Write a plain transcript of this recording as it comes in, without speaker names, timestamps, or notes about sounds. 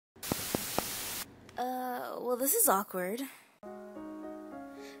Well, this is awkward.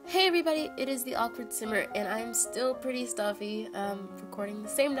 Hey everybody, it is TheAwkwardSimmer, and I'm still pretty stuffy, recording the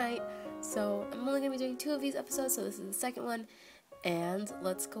same night, so I'm only going to be doing 2 of these episodes, so this is the second one, and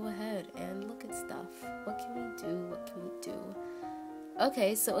let's go ahead and look at stuff. What can we do?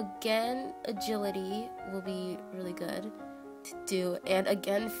 Okay, so again, agility will be really good to do, and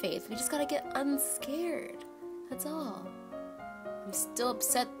again, faith. We just gotta get unscared, that's all. I'm still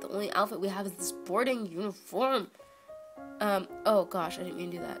upset the only outfit we have is this boarding uniform. Oh gosh, I didn't mean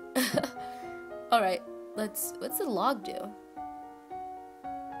to do that. Alright, what's the log do?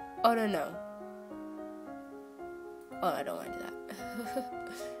 Oh, no. Oh, I don't want to do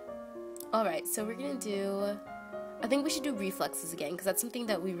that. Alright, so we're gonna do, I think we should do reflexes again, because that's something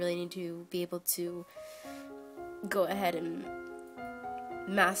that we really need to be able to go ahead and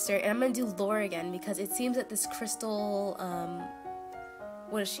master. And I'm gonna do lore again, because it seems that this crystal,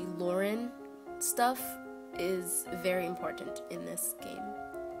 what is she, Lauren stuff is very important in this game.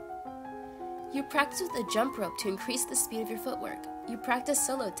 You practice with a jump rope to increase the speed of your footwork. You practice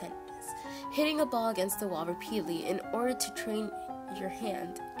solo tennis, hitting a ball against the wall repeatedly in order to train your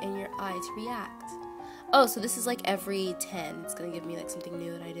hand and your eye to react. Oh, so this is like every 10. It's gonna give me like something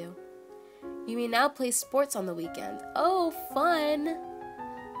new that I do. You may now play sports on the weekend. Oh, fun!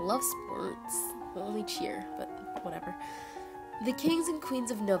 Love sports. Well, only cheer, but whatever. The kings and queens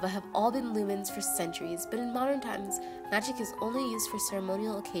of Nova have all been lumens for centuries, but in modern times, magic is only used for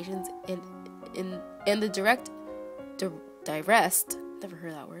ceremonial occasions and the direct, never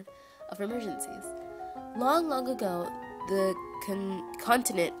heard that word, of emergencies. Long, long ago, the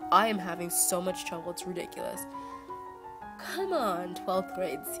continent, I am having so much trouble, it's ridiculous. Come on, 12th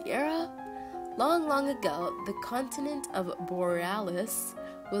grade Sierra. Long, long ago, the continent of Borealis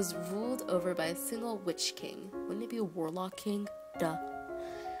was ruled over by a single witch king. Wouldn't it be a warlock king? Duh.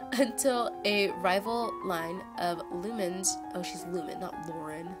 Until a rival line of lumens, oh, she's Lumen, not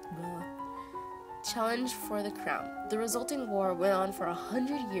Lauren, challenged for the crown. The resulting war went on for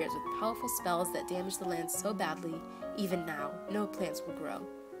 100 years with powerful spells that damaged the land so badly, even now, no plants will grow.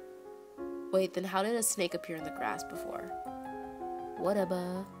 Wait, then how did a snake appear in the grass before?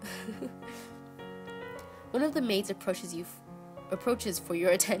 Whatever. One of the maids approaches for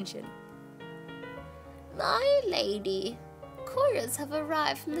your attention. My lady, couriers have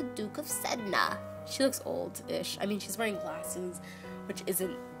arrived from the Duke of Sedna. She looks old-ish. I mean, she's wearing glasses, which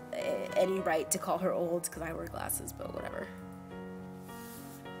isn't any right to call her old because I wear glasses, but whatever.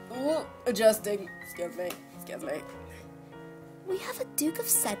 Oh, adjusting. Excuse me. We have a Duke of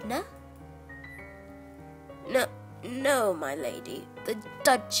Sedna? No, my lady. The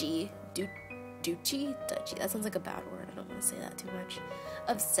Duchy. Duchy? That sounds like a bad word. I don't want to say that too much.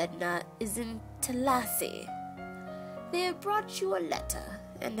 Of Sedna is in Talassi. They have brought you a letter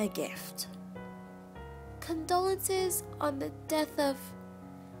and a gift. Condolences on the death of...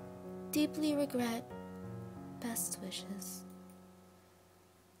 Deeply regret. Best wishes.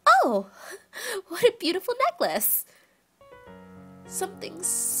 Oh! What a beautiful necklace! Something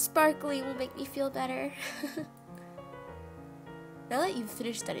sparkly will make me feel better. Now that you've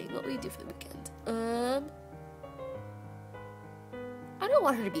finished studying, what will you do for the weekend? I don't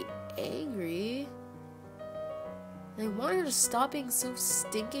want her to be angry. I want her to stop being so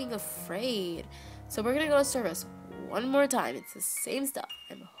stinking afraid. So we're gonna go to service one more time. It's the same stuff.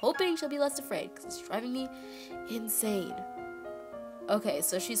 I'm hoping she'll be less afraid because it's driving me insane. Okay,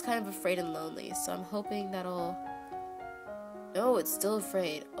 so she's kind of afraid and lonely, so I'm hoping that'll... No, it's still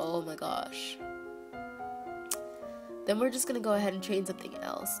afraid. Oh my gosh. Then we're just gonna go ahead and train something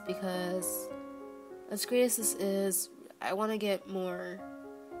else, because as great as this is, I want to get more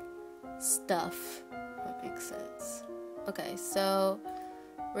stuff. That makes sense. Okay, so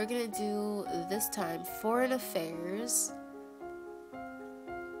we're gonna do this time foreign affairs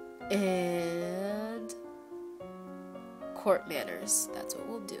and court manners. That's what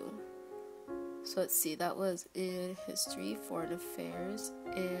we'll do. So let's see, that was in history, foreign affairs,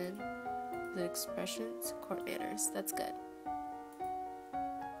 and the expressions, court manners. That's good.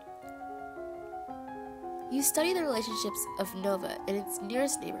 You study the relationships of Nova and its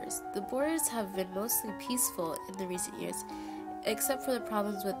nearest neighbors. The borders have been mostly peaceful in the recent years, except for the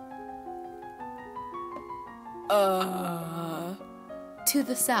problems with to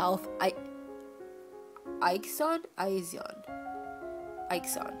the south. Ixon,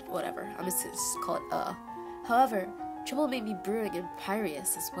 whatever. I'm just call it However, trouble may be brewing in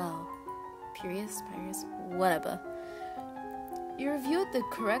Piraeus as well. Piraeus, whatever. You review the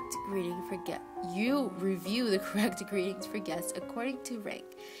correct greetings for guests according to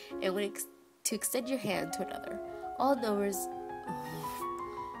rank, and when to extend your hand to another. All knowers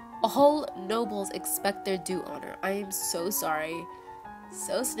All nobles expect their due honor. I am so sorry.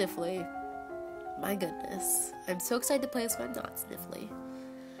 So Sniffly. My goodness. I'm so excited to play this one, not Sniffly.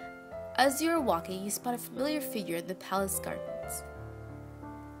 As you are walking, you spot a familiar figure in the palace gardens.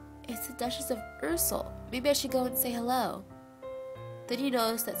 It's the Duchess of Ursel. Maybe I should go and say hello. Then you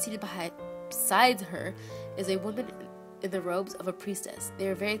notice that seated beside her is a woman in the robes of a priestess. They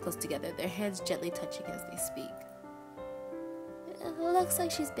are very close together, their hands gently touching as they speak. Looks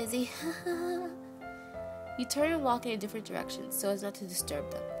like she's busy. You turn and walk in a different direction so as not to disturb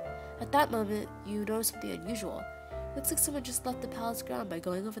them. At that moment, you notice something unusual. It looks like someone just left the palace ground by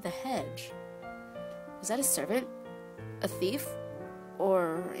going over the hedge. Was that a servant? A thief?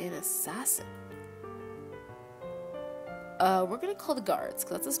 Or an assassin? We're gonna call the guards,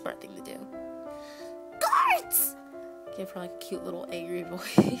 because that's a smart thing to do. Guards! Give her like a cute little angry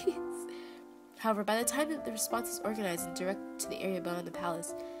voice. However, by the time that the response is organized and direct to the area beyond the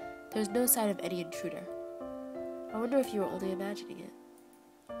palace, there's no sign of any intruder. I wonder if you were only imagining it.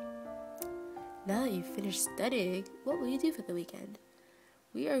 Now that you've finished studying, what will you do for the weekend?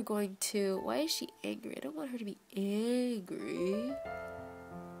 We are going to... Why is she angry? I don't want her to be angry.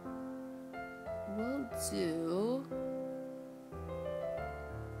 We'll do...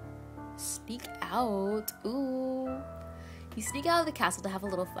 Sneak out. Ooh. You sneak out of the castle to have a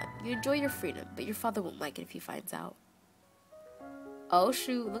little fun. You enjoy your freedom, but your father won't like it if he finds out. Oh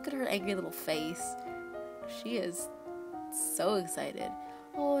shoot, look at her angry little face. She is so excited.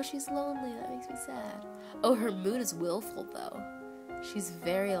 Oh, she's lonely. That makes me sad. Oh, her mood is willful though. She's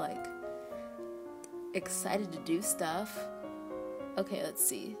very like excited to do stuff. Okay, let's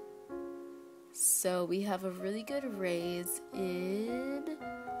see. So we have a really good raise in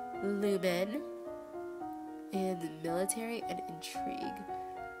Lumen, and military and intrigue.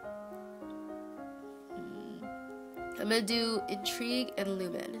 I'm gonna do intrigue and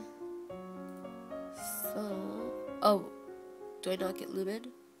Lumen. So, oh, do I not get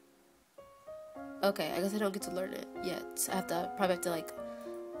Lumen? Okay, I guess I don't get to learn it yet. I probably have to like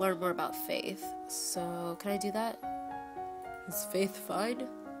learn more about faith. So, can I do that? Is faith fine?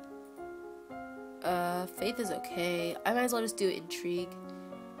 Faith is okay. I might as well just do intrigue.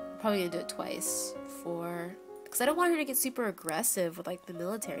 I'm probably gonna do it twice because I don't want her to get super aggressive with like the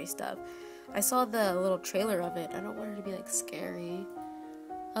military stuff. I saw the little trailer of it. I don't want her to be like scary.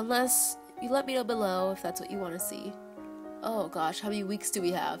 Unless you let me know below if that's what you want to see. Oh gosh, how many weeks do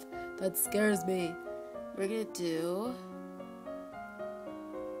we have? That scares me. We're gonna do...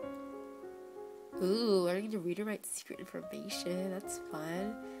 Ooh, learning to read and write secret information. That's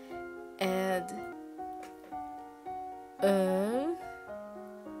fun. And...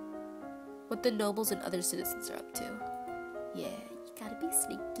 what the nobles and other citizens are up to. Yeah, you gotta be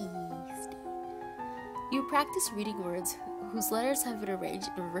sneaky. You practice reading words whose letters have been arranged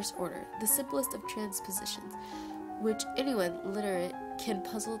in reverse order, the simplest of transpositions, which anyone literate can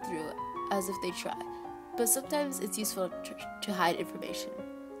puzzle through as if they try. But sometimes it's useful to hide information.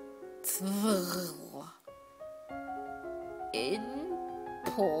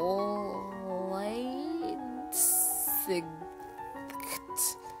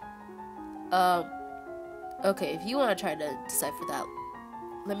 Okay, if you want to try to decipher that,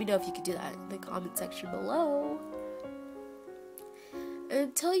 let me know if you can do that in the comment section below.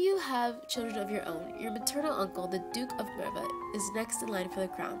 Until you have children of your own, your maternal uncle, the Duke of Merva, is next in line for the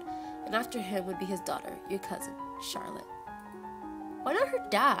crown, and after him would be his daughter, your cousin, Charlotte. Why not her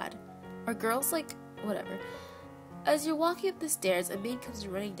dad? Are girls like... whatever. As you're walking up the stairs, a maid comes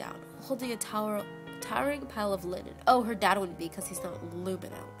running down, holding a towering pile of linen. Oh, her dad wouldn't be because he's not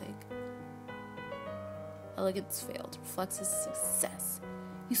Lumen, I don't think. Elegance failed. Reflects his success.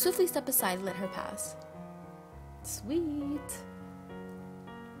 You swiftly step aside and let her pass. Sweet.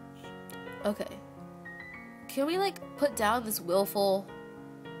 Okay. Can we, like, put down this willful...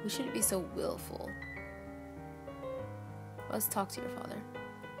 We shouldn't be so willful. Let's talk to your father.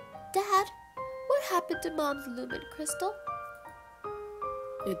 Dad, what happened to Mom's Lumen crystal?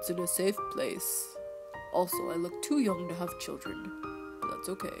 It's in a safe place. Also, I look too young to have children. But that's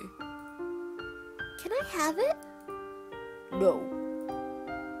okay. Can I have it? No.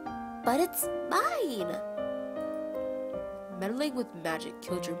 But it's mine! Meddling with magic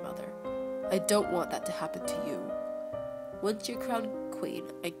killed your mother. I don't want that to happen to you. Once you're crowned queen,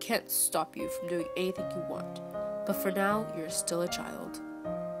 I can't stop you from doing anything you want. But for now, you're still a child.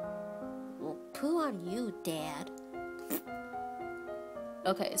 Well, poo on you, Dad.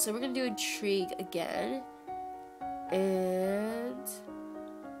 Okay, so we're gonna do intrigue again. And...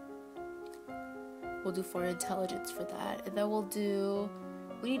 we'll do foreign intelligence for that. And then we'll do...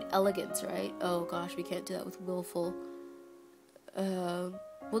 we need elegance, right? Oh gosh, we can't do that with willful.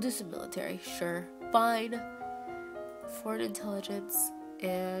 We'll do some military, sure. Fine. Foreign intelligence,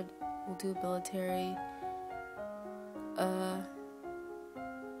 and we'll do military.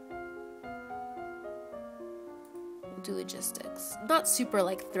 We'll do logistics. Not super,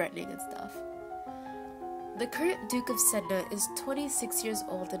 like, threatening and stuff. The current Duke of Sedna is 26 years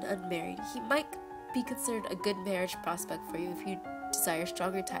old and unmarried. He might be considered a good marriage prospect for you if you desire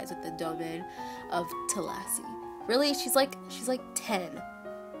stronger ties with the domain of Talassi. Really? She's like 10.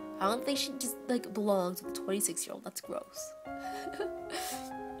 I don't think she just, like, belongs with a 26-year-old. That's gross.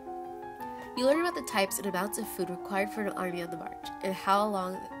 You learn about the types and amounts of food required for an army on the march, and how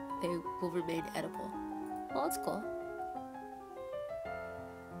long they will remain edible. Well, that's cool.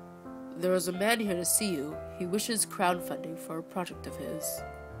 There is a man here to see you. He wishes crowdfunding for a project of his.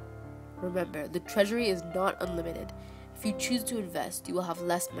 Remember, the treasury is not unlimited. If you choose to invest, you will have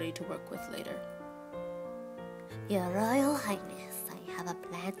less money to work with later. Your Royal Highness, I have a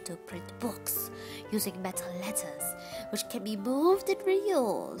plan to print books using metal letters, which can be moved and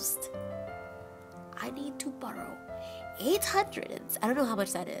reused. I need to borrow 800, I don't know how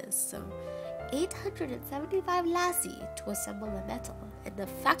much that is, so 875 lassie to assemble the metal and the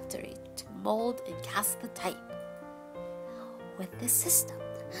factory to mold and cast the type. With this system,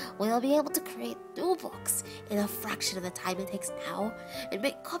 we'll be able to create new books in a fraction of the time it takes now and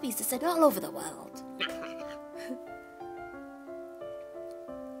make copies to send all over the world.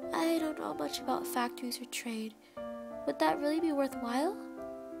 I don't know much about factories or trade. Would that really be worthwhile?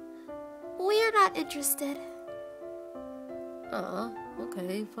 We're not interested.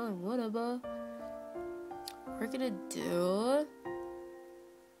 Okay, fine, whatever. We're gonna do...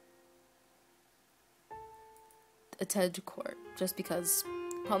 attend court, just because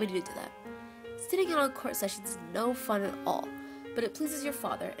probably need to do that. Sitting in on court sessions is no fun at all, but it pleases your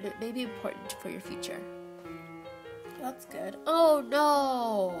father, and it may be important for your future. That's good. Oh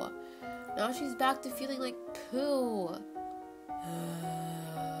no! Now she's back to feeling like poo.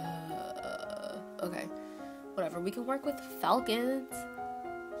 Okay, whatever. We can work with falcons.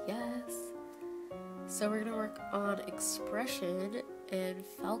 Yes. So we're gonna work on expression and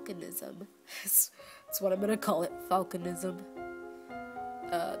falconism. That's what I'm gonna call it, falconism.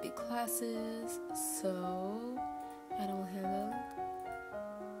 The classes. So animal handling,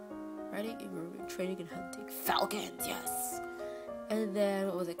 writing and grooming, training and hunting. Falcons, yes. And then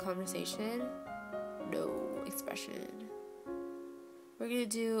what was it? Conversation? No. Expression. We're gonna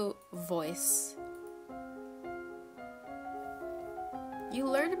do voice. You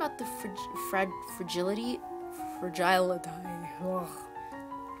learn about the fragility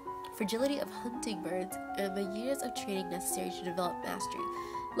of hunting birds and the years of training necessary to develop mastery.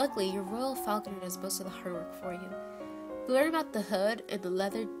 Luckily, your royal falconer does most of the hard work for you. You learn about the hood and the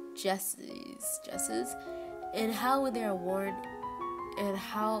leather jesses, and how when they are worn, and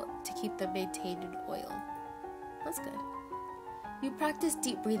how to keep them maintained in oil. That's good. You practice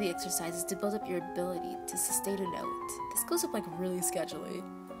deep breathing exercises to build up your ability to sustain a note. This goes up like really sketchily.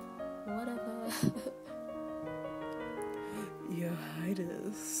 Whatever. Your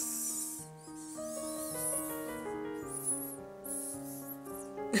Highness.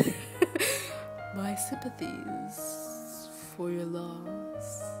 My sympathies for your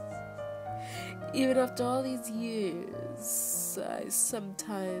loss. Even after all these years, I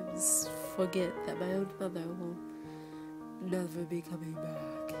sometimes forget that my own mother will never be coming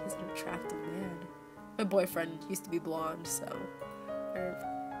back. He's an attractive man. My boyfriend used to be blonde, so...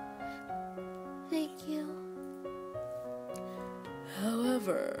 Thank you.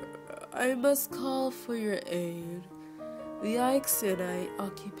 However, I must call for your aid. The Ixenite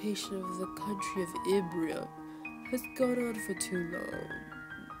occupation of the country of Ibria has gone on for too long.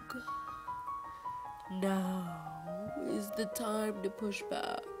 Now is the time to push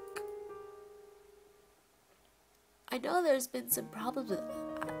back. I know there's been some problems with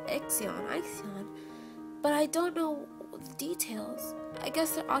Ixion, but I don't know the details. I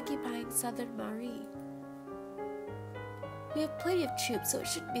guess they're occupying Southern Marie. We have plenty of troops, so it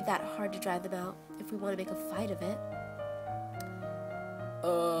shouldn't be that hard to drive them out if we want to make a fight of it.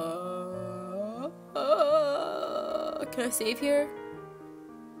 Can I save here?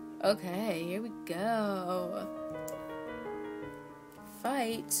 Okay, here we go.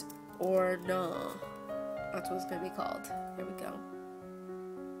 Fight or no? That's what it's gonna be called. Here we go.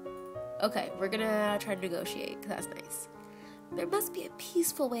 Okay, we're gonna try to negotiate, because that's nice. There must be a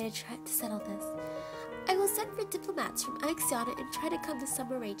peaceful way to try to settle this. I will send for diplomats from Ixiana and try to come to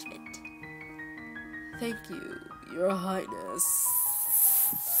some arrangement. Thank you, Your Highness.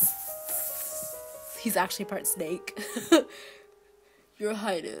 He's actually part snake. Your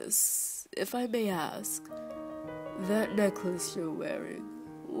Highness, if I may ask, that necklace you're wearing,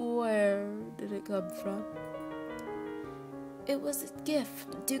 Where did it come from? It was a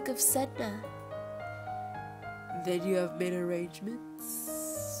gift, the Duke of Sedna. Then you have made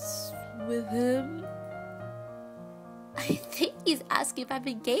arrangements with him? I think he's asking if I'm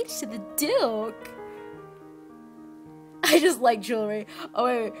engaged to the Duke. I just like jewelry.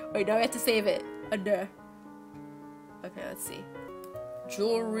 Oh, wait, now I have to save it. Under. Okay, let's see.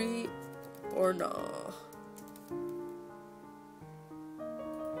 Jewelry or no?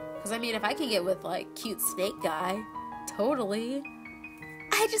 Because, I mean, if I can get with, like, cute snake guy, totally.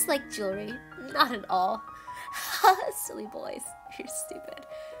 I just like jewelry, not at all. Silly boys, you're stupid.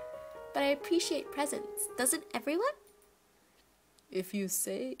 But I appreciate presents, doesn't everyone? If you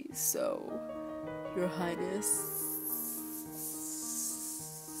say so, Your Highness.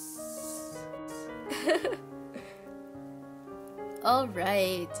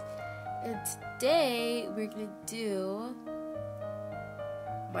 Alright, and today we're gonna do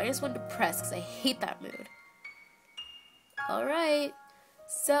 -1 to press because I hate that mood. Alright,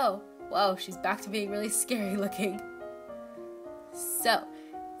 so, wow, she's back to being really scary looking. So,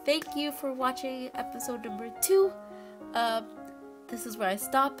 thank you for watching episode number 2. This is where I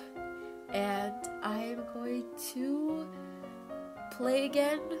stop, and I am going to play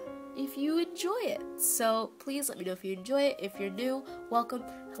again if you enjoy it. So please let me know if you enjoy it. If you're new, welcome,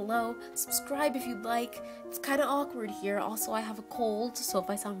 hello, subscribe if you'd like. It's kind of awkward here. Also, I have a cold, so if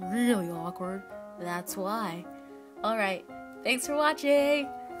I sound really awkward, that's why. Alright, thanks for watching.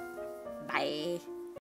 Bye.